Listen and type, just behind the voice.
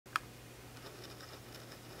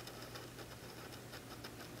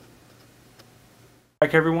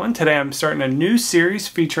back everyone. Today I'm starting a new series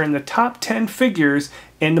featuring the top 10 figures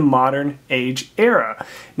in the modern age era.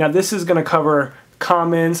 Now this is going to cover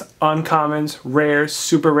commons, uncommons, rares,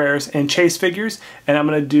 super rares, and chase figures, and I'm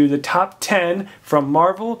going to do the top 10 from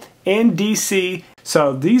Marvel and DC.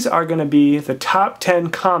 So these are going to be the top 10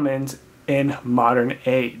 commons in modern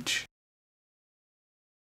age.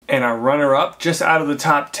 And our runner-up just out of the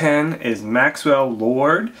top 10 is Maxwell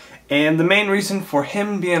Lord. And the main reason for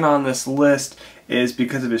him being on this list is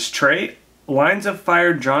because of his trait. Lines of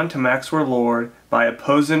fire drawn to Maxwell Lord by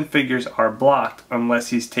opposing figures are blocked unless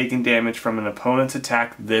he's taking damage from an opponent's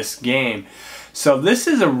attack this game. So this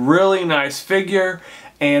is a really nice figure,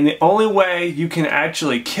 and the only way you can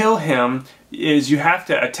actually kill him is you have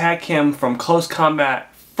to attack him from close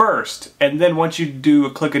combat first, and then once you do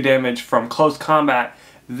a click of damage from close combat,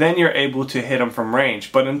 then you're able to hit him from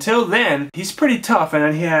range. But until then, he's pretty tough, and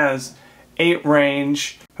then he has 8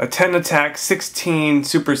 range, a 10 attack, 16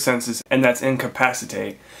 super senses, and that's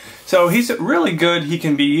incapacitate. So he's really good. He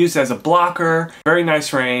can be used as a blocker, very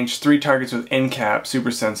nice range, 3 targets with incap,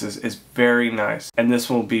 super senses is very nice. And this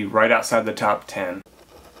will be right outside the top 10.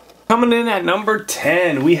 Coming in at number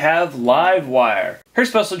 10, we have Livewire. Her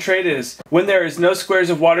special trait is, when there is no squares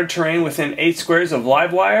of water terrain within 8 squares of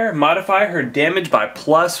Livewire, modify her damage by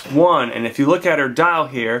 +1. And if you look at her dial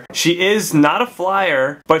here, she is not a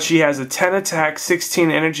flyer, but she has a 10 attack, 16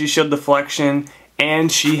 energy shield deflection, and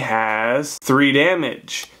she has 3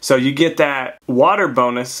 damage. So you get that water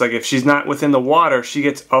bonus, like if she's not within the water, she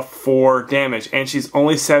gets a 4 damage, and she's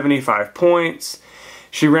only 75 points.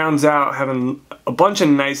 She rounds out having a bunch of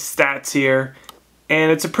nice stats here,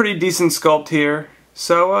 and it's a pretty decent sculpt here.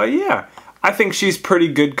 So yeah, I think she's pretty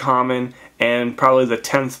good common and probably the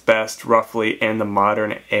 10th best roughly in the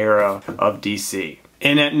modern era of DC.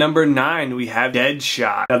 And at number 9 we have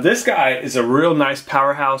Deadshot. Now this guy is a real nice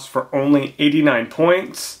powerhouse for only 89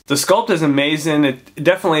 points. The sculpt is amazing. It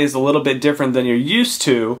definitely is a little bit different than you're used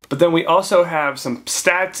to, but then we also have some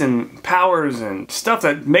stats and powers and stuff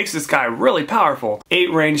that makes this guy really powerful.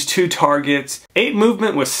 8 range, 2 targets, 8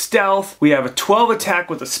 movement with stealth. We have a 12 attack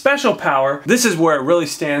with a special power. This is where it really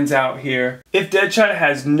stands out here. If Deadshot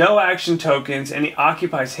has no action tokens and he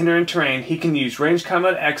occupies hindering terrain, he can use Range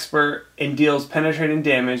Combat Expert and deals penetrating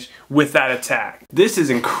damage with that attack. This is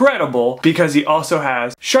incredible because he also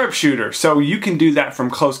has Sharpshooter, so you can do that from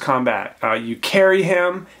close combat. You carry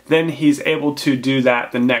him, then he's able to do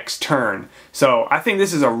that the next turn. So I think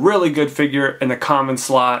this is a really good figure in the common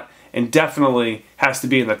slot, and definitely has to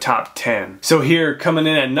be in the top 10. So here, coming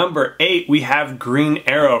in at number 8, we have Green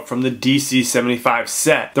Arrow from the DC 75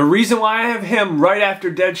 set. The reason why I have him right after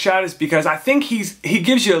Deadshot is because I think he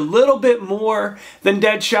gives you a little bit more than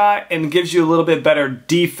Deadshot and gives you a little bit better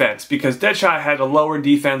defense, because Deadshot had a lower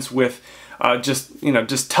defense with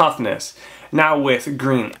just toughness. Now with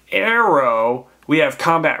Green Arrow, we have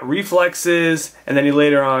combat reflexes, and then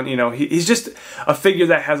later on, he's just a figure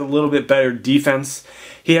that has a little bit better defense.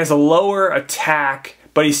 He has a lower attack,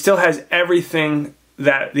 but he still has everything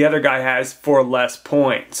that the other guy has for less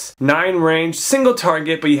points. 9 range, single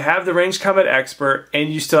target, but you have the Range Combat Expert,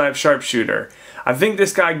 and you still have Sharpshooter. I think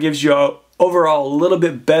this guy gives you overall a little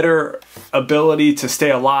bit better ability to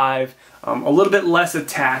stay alive, a little bit less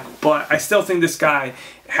attack, but I still think this guy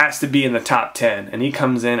has to be in the top 10, and he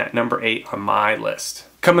comes in at number 8 on my list.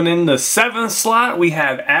 Coming in the 7th slot, we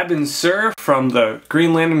have Abin Sur from the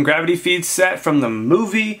Green Lantern Gravity Feed set from the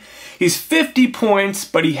movie. He's 50 points,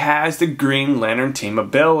 but he has the Green Lantern team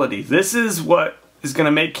ability. This is what is going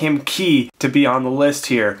to make him key to be on the list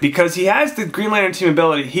here. Because he has the Green Lantern team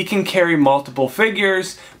ability, he can carry multiple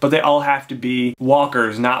figures, but they all have to be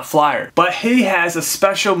walkers, not flyers. But he has a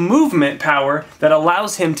special movement power that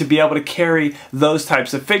allows him to be able to carry those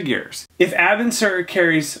types of figures. If Abin Sur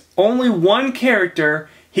carries only one character,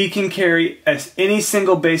 he can carry any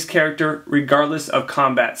single base character regardless of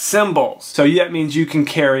combat symbols. So that means you can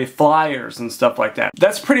carry flyers and stuff like that.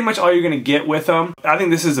 That's pretty much all you're going to get with him. I think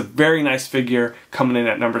this is a very nice figure coming in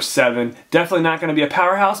at number 7. Definitely not going to be a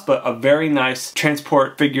powerhouse, but a very nice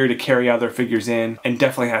transport figure to carry other figures in, and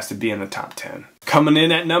definitely has to be in the top 10. Coming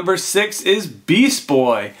in at number 6 is Beast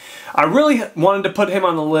Boy. I really wanted to put him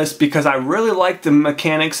on the list because I really like the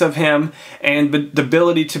mechanics of him and the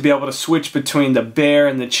ability to be able to switch between the bear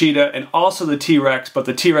and the cheetah and also the T-Rex, but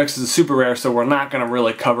the T-Rex is a super rare, so we're not going to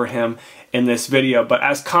really cover him in this video. But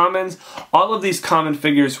as commons, all of these common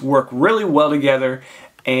figures work really well together,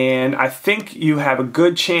 and I think you have a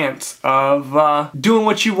good chance of doing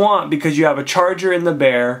what you want because you have a charger in the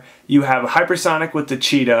bear, you have a hypersonic with the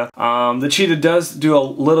cheetah. The cheetah does do a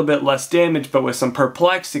little bit less damage, but with some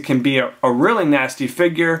perplex it can be a really nasty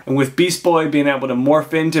figure, and with Beast Boy being able to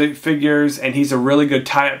morph into figures, and he's a really good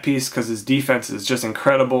tie-up piece because his defense is just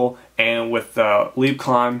incredible, and with leap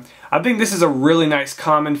climb, I think this is a really nice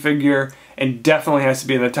common figure and definitely has to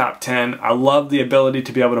be in the top 10. I love the ability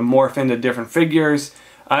to be able to morph into different figures.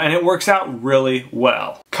 And it works out really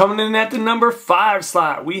well. Coming in at the number 5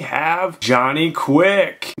 slot, we have Johnny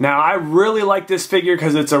Quick. Now, I really like this figure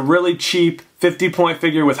because it's a really cheap 50-point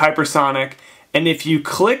figure with hypersonic. And if you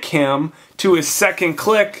click him to his second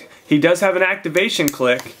click, he does have an activation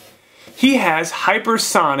click. He has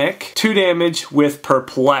hypersonic, 2 damage with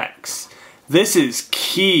perplex. This is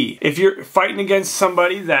key. If you're fighting against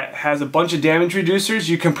somebody that has a bunch of damage reducers,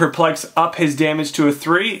 you can perplex up his damage to a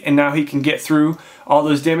 3, and now he can get through all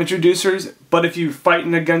those damage reducers. But if you're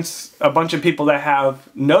fighting against a bunch of people that have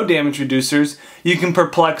no damage reducers, you can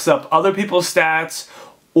perplex up other people's stats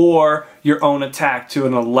or your own attack to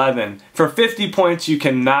an 11. For 50 points, you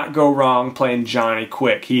cannot go wrong playing Johnny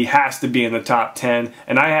Quick. He has to be in the top 10,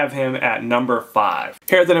 and I have him at number 5.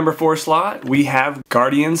 Here at the number 4 slot, we have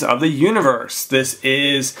Guardians of the Universe. This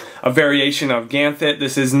is a variation of Ganthet.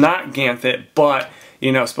 This is not Ganthet, but,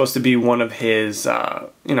 you know, supposed to be one of his,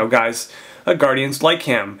 guys, Guardians like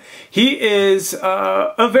him. He is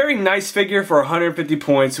a very nice figure for 150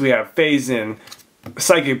 points. We have Phase-In,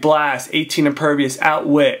 Psychic Blast, 18 Impervious,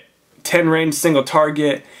 Outwit, 10 range single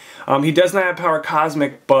target. He does not have power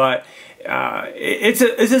cosmic, but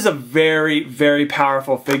this is a very, very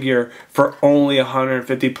powerful figure for only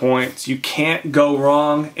 150 points. You can't go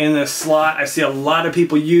wrong in this slot. I see a lot of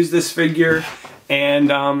people use this figure,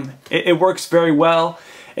 and it works very well.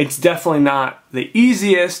 It's definitely not the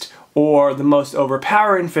easiest or the most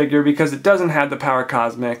overpowering figure because it doesn't have the power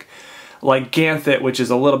cosmic like Ganthet, which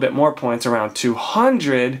is a little bit more points, around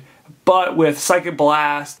 200, but with Psychic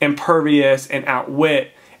Blast, Impervious, and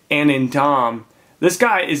Outwit, and Indom, this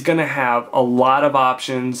guy is going to have a lot of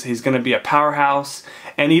options. He's going to be a powerhouse,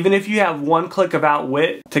 and even if you have one click of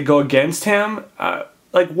Outwit to go against him,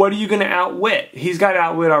 like, what are you going to outwit? He's got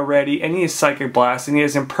Outwit already, and he has Psychic Blast, and he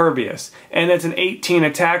has Impervious, and it's an 18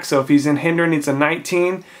 attack, so if he's in hindering, it's a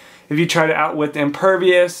 19. If you try to outwit the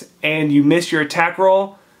Impervious and you miss your attack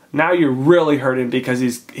roll, now you're really hurting because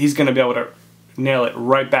he's going to be able to nail it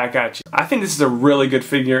right back at you. I think this is a really good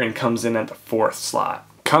figure and comes in at the 4th slot.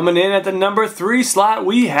 Coming in at the number 3 slot,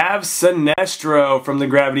 we have Sinestro from the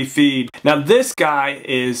Gravity Feed. Now this guy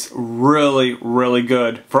is really, really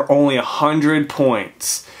good for only 100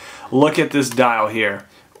 points. Look at this dial here.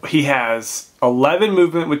 He has 11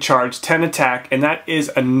 movement with charge, 10 attack, and that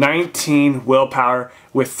is a 19 willpower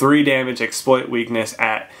with 3 damage exploit weakness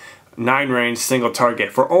at 9 range single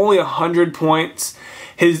target for only 100 points.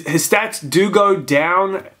 His stats do go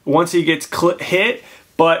down once he gets hit,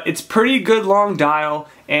 but it's pretty good long dial,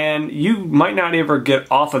 and you might not ever get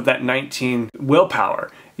off of that 19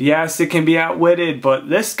 willpower. Yes, it can be outwitted, but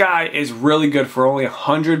this guy is really good for only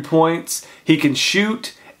 100 points. He can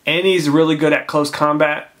shoot, and he's really good at close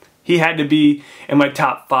combat. He had to be in my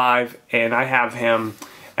top 5, and I have him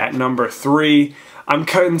at number 3. I'm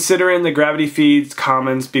considering the Gravity Feeds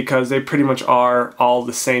commons because they pretty much are all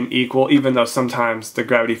the same equal, even though sometimes the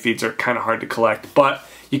Gravity Feeds are kind of hard to collect. But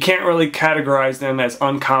you can't really categorize them as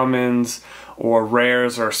uncommons or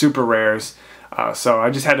rares or super rares. So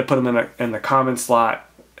I just had to put him in the common slot.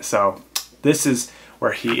 So this is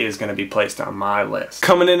where he is going to be placed on my list.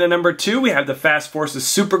 Coming in at number 2, we have the Fast Forces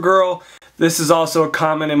Supergirl. This is also a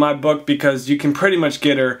common in my book because you can pretty much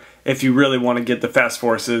get her if you really want to get the Fast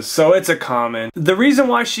Forces, so it's a common. The reason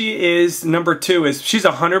why she is number 2 is she's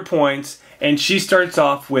 100 points, and she starts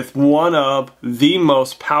off with one of the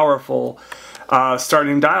most powerful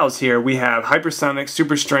starting dials here. We have Hypersonic,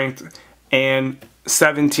 Super Strength, and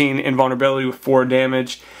 17 invulnerability with 4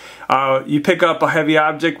 damage. You pick up a heavy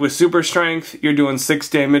object with Super Strength, you're doing 6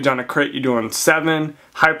 damage. On a crit, you're doing 7.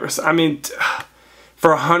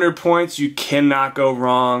 For 100 points, you cannot go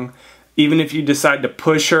wrong. Even if you decide to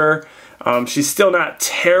push her, she's still not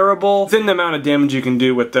terrible. Within the amount of damage you can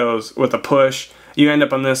do with those, with a push, you end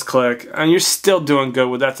up on this click, and you're still doing good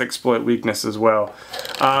with that exploit weakness as well.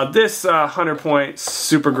 This 100-point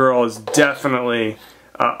Supergirl is definitely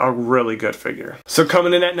a really good figure. So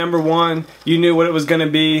coming in at number 1, you knew what it was going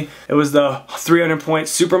to be. It was the 300-point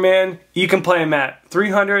Superman. You can play him at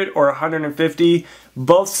 300 or 150.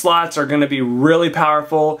 Both slots are going to be really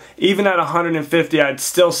powerful. Even at 150, I'd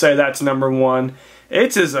still say that's number 1.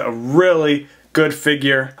 It is a really good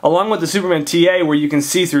figure. Along with the Superman TA, where you can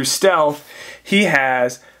see through stealth, he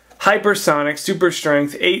has hypersonic, super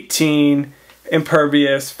strength, 18,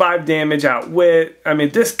 impervious, 5 damage, outwit. I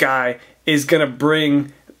mean, this guy is gonna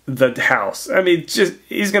bring the house. I mean,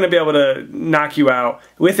 he's gonna be able to knock you out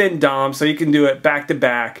within Dom, so you can do it back to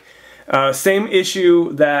back. Same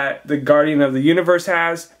issue that the Guardian of the Universe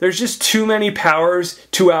has. There's just too many powers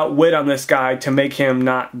to outwit on this guy to make him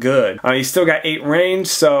not good. He's still got 8 range,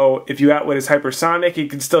 so if you outwit his hypersonic, he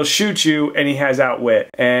can still shoot you, and he has outwit.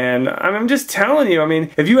 And I'm just telling you, I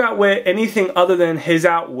mean, if you outwit anything other than his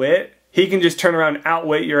outwit, he can just turn around and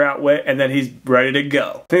outwit your outwit, and then he's ready to go.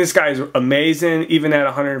 I think this guy is amazing. Even at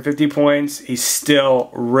 150 points, he's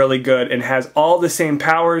still really good and has all the same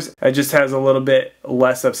powers. It just has a little bit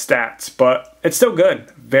less of stats, but it's still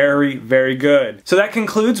good. Very, very good. So that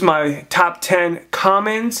concludes my top 10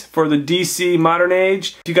 commons for the DC Modern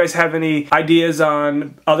Age. If you guys have any ideas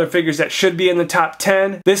on other figures that should be in the top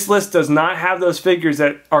 10, this list does not have those figures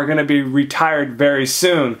that are going to be retired very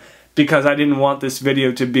soon, because I didn't want this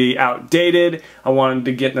video to be outdated. I wanted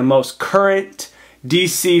to get the most current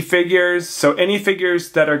DC figures. So any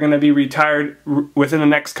figures that are going to be retired within the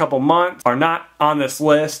next couple months are not on this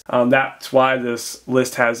list. That's why this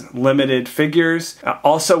list has limited figures.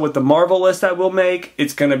 Also with the Marvel list that we'll make,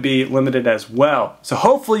 it's going to be limited as well. So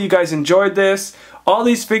hopefully you guys enjoyed this. All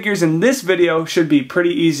these figures in this video should be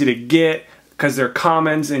pretty easy to get, because they're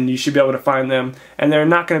commons and you should be able to find them, and they're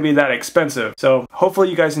not going to be that expensive. So hopefully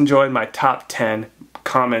you guys enjoyed my top 10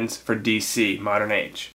 commons for DC Modern Age.